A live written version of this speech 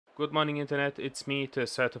Good morning, Internet. It's me, the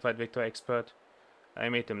certified Victor expert. I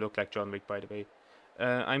made him look like John Wick, by the way.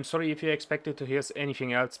 I'm sorry if you expected to hear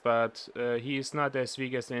anything else, but he is not as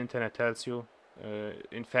weak as the Internet tells you.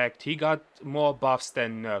 In fact, he got more buffs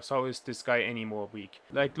than nerfs. How is this guy any more weak?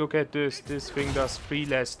 Like, look at this. This thing does 3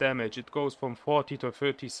 less damage. It goes from 40 to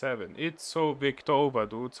 37. It's so Victor over,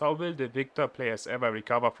 dudes. How will the Victor players ever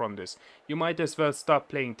recover from this? You might as well stop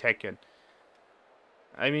playing Tekken.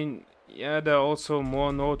 I mean, yeah, there are also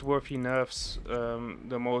more noteworthy nerfs.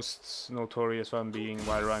 The most notorious one being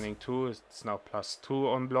while running 2, it's now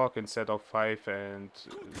 +2 on block instead of 5, and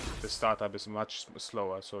the startup is much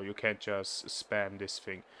slower, so you can't just spam this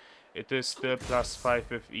thing. It is still +5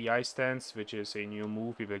 with EI stance, which is a new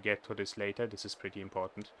move. We will get to this later. This is pretty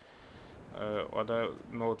important. Other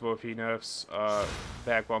noteworthy nerfs are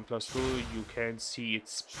back 1+2. You can see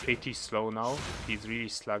it's pretty slow now. He's really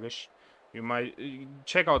sluggish. You might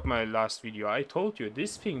check out my last video. I told you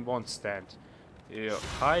this thing won't stand.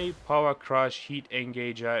 High power crush, heat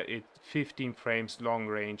engager, 15 frames, long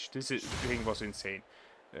range. This thing was insane.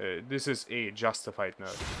 This is a justified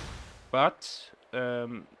nerf. But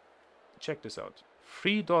check this out.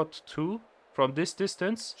 3.2 from this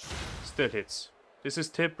distance still hits. This is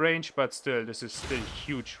tip range, but still, this is still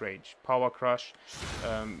huge range. Power crush.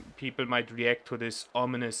 People might react to this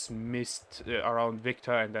ominous mist around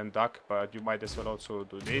Victor and then duck, but you might as well also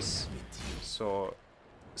do this. So,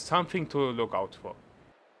 something to look out for.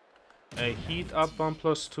 Heat up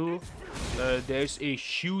 1+2. There's a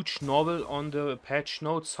huge novel on the patch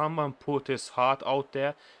note. Someone put his heart out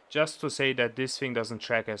there just to say that this thing doesn't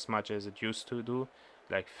track as much as it used to do.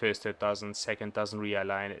 Like first it doesn't, second doesn't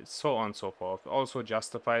realign it, so on and so forth. Also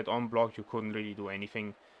justified. On block you couldn't really do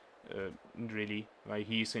anything, really. Like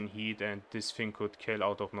he's in heat and this thing could kill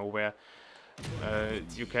out of nowhere.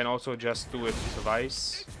 You can also just do it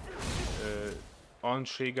twice, on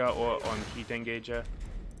trigger or on heat engager.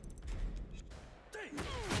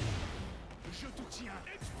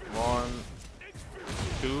 1,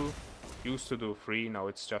 2, used to do 3, now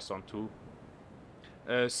it's just on 2.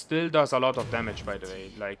 Still does a lot of damage, by the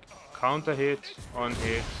way. Like counter hit, on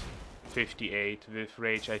hit, 58, with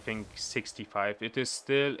rage I think 65. It is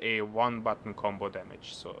still a 1-button combo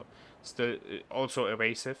damage, so still also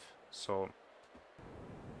evasive. So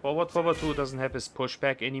forward 2 doesn't have his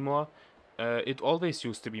pushback anymore. It always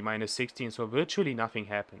used to be -16, so virtually nothing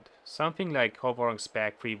happened. Something like hovering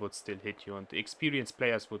back 3 would still hit you, and the experienced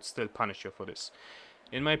players would still punish you for this.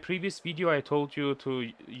 In my previous video I told you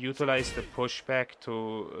to utilize the pushback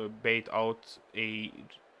to bait out a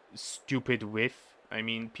stupid whiff. I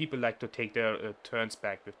mean, people like to take their turns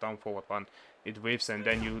back with down forward 1. It whiffs and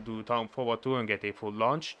then you do down forward 2 and get a full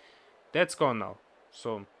launch. That's gone now,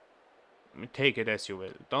 so take it as you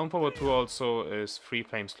will. Down forward 2 also is 3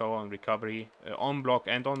 frames slower on recovery, on block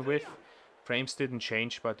and on whiff. Frames didn't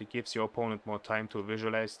change, but it gives your opponent more time to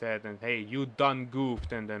visualize that and hey, you done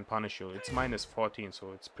goofed, and then punish you. It's -14,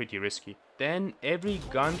 so it's pretty risky. Then every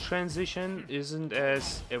gun transition isn't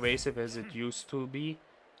as evasive as it used to be,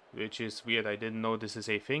 which is weird. I didn't know this is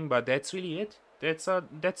a thing, but that's really it. That's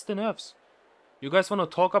the nerfs. You guys want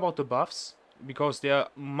to talk about the buffs? Because they are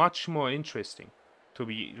much more interesting, to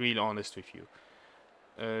be real honest with you.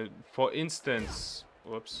 For instance,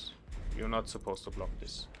 whoops, you're not supposed to block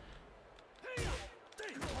this.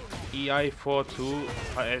 EI 4.2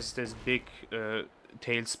 has this big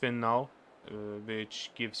tailspin now,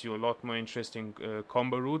 which gives you a lot more interesting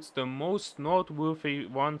combo routes. The most noteworthy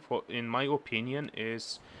one, in my opinion,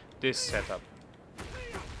 is this setup.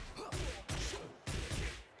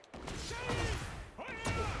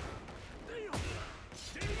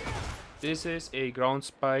 This is a ground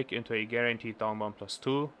spike into a guaranteed down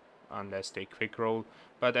 1+2, unless they quick roll.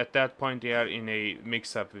 But at that point they are in a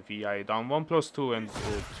mix-up with VI down 1+2 and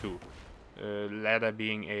 2. Ladder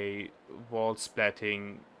being a wall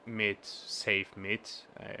splatting mid, safe mid,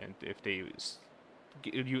 and if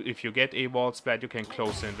you get a wall splat, you can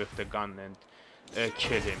close in with the gun and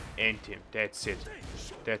kill him, end him. That's it.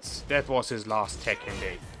 That was his last Tekken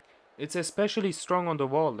day. It's especially strong on the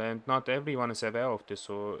wall, and not everyone is aware of this,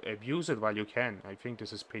 so abuse it while you can. I think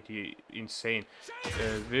this is pretty insane.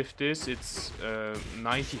 With this, it's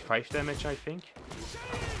 95 damage, I think.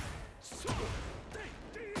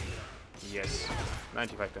 Yes,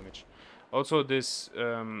 95 damage. Also, this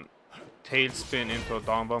tailspin into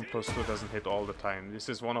down 1+2 doesn't hit all the time. This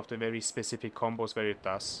is one of the very specific combos where it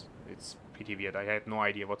does. It's pretty weird. I had no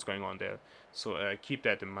idea what's going on there, so keep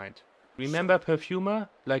that in mind. Remember Perfumer?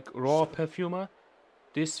 Like raw Perfumer?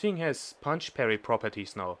 This thing has punch parry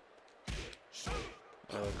properties now.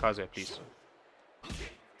 Kaze, please.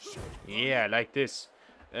 Yeah, like this.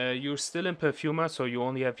 You're still in Perfumer, so you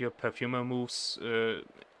only have your Perfumer moves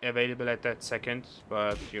available at that second,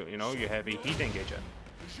 but you know, you have a Heat Engager.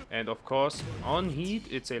 And of course, on Heat,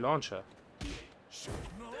 it's a launcher.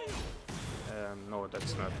 No,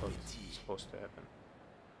 that's not what's supposed to happen.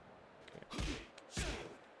 Okay.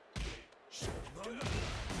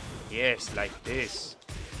 Yes, like this.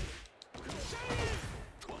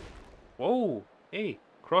 Whoa! Hey,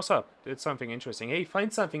 cross up. Did something interesting. Hey,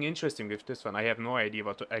 find something interesting with this one. I have no idea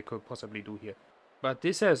what I could possibly do here. But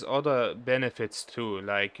this has other benefits too.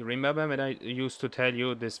 Like, remember when I used to tell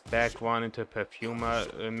you this back one into Perfumer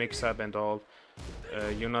mix-up and all?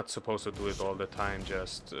 You're not supposed to do it all the time.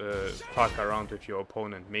 Just fuck around with your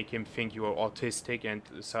opponent. Make him think you are autistic and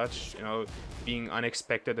such. You know, being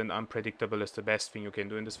unexpected and unpredictable is the best thing you can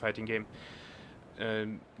do in this fighting game.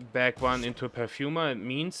 Back one into Perfumer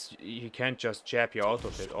means you can't just jab you out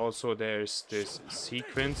of it. Also, there's this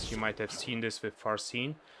sequence. You might have seen this with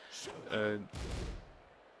Farcine.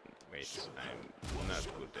 Wait, I'm not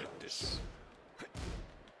good at this.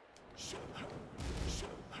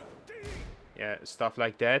 Yeah, stuff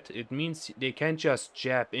like that. It means they can't just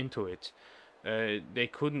jab into it. They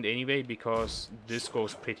couldn't anyway because this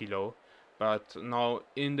goes pretty low. But now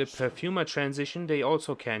in the Perfumer transition, they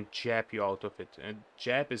also can't jab you out of it. And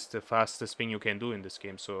jab is the fastest thing you can do in this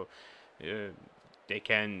game. So they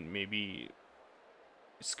can maybe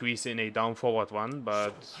squeeze in a down forward one,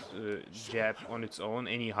 but jab on its own,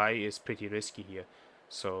 any high is pretty risky here.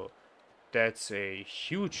 So that's a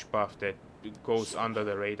huge buff that goes under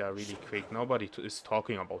the radar really quick. Nobody is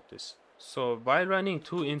talking about this. So while running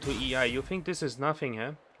 2 into EI, you think this is nothing,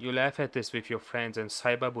 huh? You laugh at this with your friends and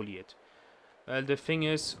cyberbully it. Well, the thing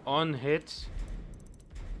is, on hit,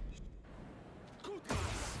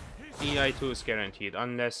 EI2 is guaranteed,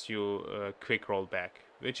 unless you quick roll back,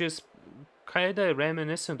 which is kinda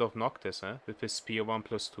reminiscent of Noctis, huh? With his spear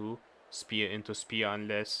 1+2, spear into spear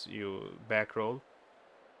unless you back roll.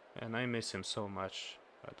 And I miss him so much,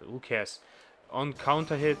 but who cares? On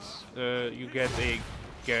counter hit, you get a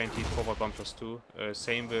guaranteed forward 1+2.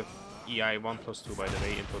 Same with EI 1+2, by the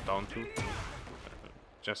way, into down 2.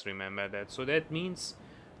 Just remember that. So that means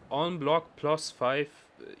on block +5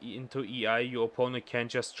 into EI, your opponent can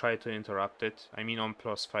just try to interrupt it. I mean, on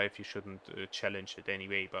 +5 you shouldn't challenge it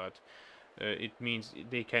anyway, but it means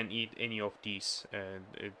they can eat any of these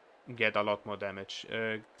and get a lot more damage.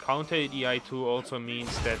 Counter EI2 also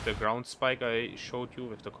means that the ground spike I showed you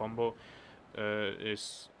with the combo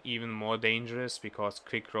is even more dangerous, because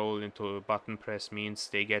quick roll into button press means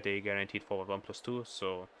they get a guaranteed forward 1+2,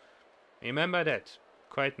 so remember that.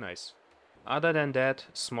 Quite nice. Other than that,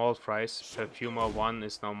 small fries. Perfumer 1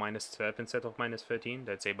 is now -12 instead of -13,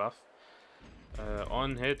 that's a buff.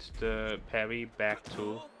 On hit, the parry back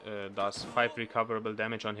 2 does 5 recoverable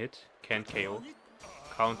damage on hit, can't KO.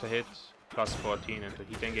 Counter hit, +14 into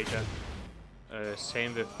Heat Engager.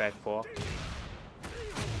 Same with back 4.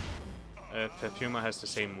 Perfumer has the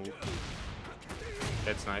same move.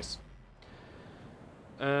 That's nice.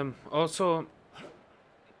 Also,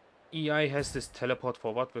 EI has this teleport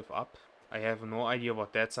forward with up. I have no idea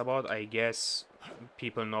what that's about. I guess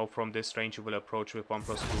people know from this range you will approach with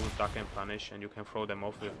 1+2, duck and punish, and you can throw them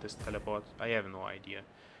off with this teleport. I have no idea.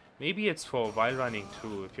 Maybe it's for while running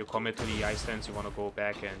too. If you commit to the EI stance, you want to go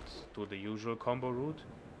back and do the usual combo route.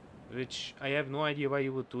 Which I have no idea why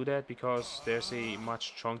you would do that, because there's a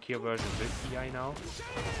much chunkier version with EI now.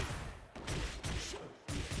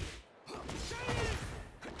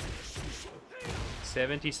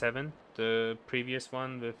 $77. The previous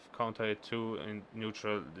one with counter hit 2 and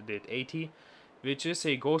neutral did 80, which is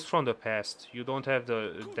a ghost from the past. You don't have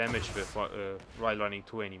the damage with while running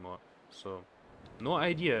 2 anymore. So, no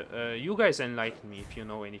idea. You guys enlighten me if you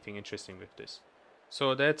know anything interesting with this.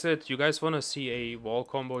 So that's it. You guys want to see a wall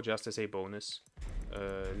combo just as a bonus?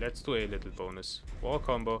 Let's do a little bonus. Wall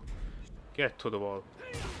combo. Get to the wall.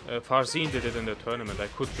 Farcine did it in the tournament. I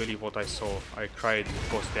couldn't believe what I saw. I cried.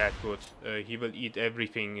 It was that good. He will eat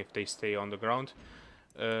everything if they stay on the ground.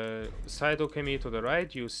 Side Okami to the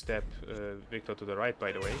right. You step Victor to the right,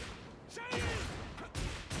 by the way.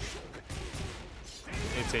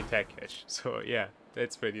 It's a tag catch. So yeah,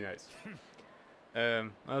 that's pretty nice.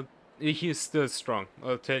 He's still strong.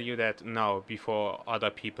 I'll tell you that now, before other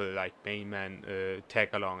people like Mainman tag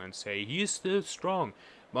along and say he's still strong.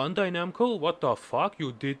 Bandai Namco, what the fuck?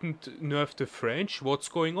 You didn't nerf the French? What's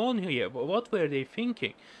going on here? What were they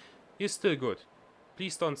thinking? He's still good.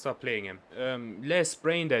 Please don't stop playing him. Less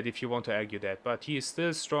brain dead if you want to argue that, but he is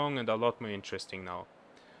still strong and a lot more interesting now.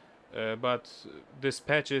 But this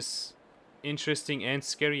patch is interesting and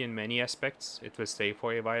scary in many aspects. It will stay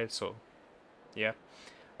for a while, so yeah.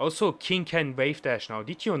 Also, King can wave dash now.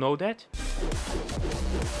 Did you know that?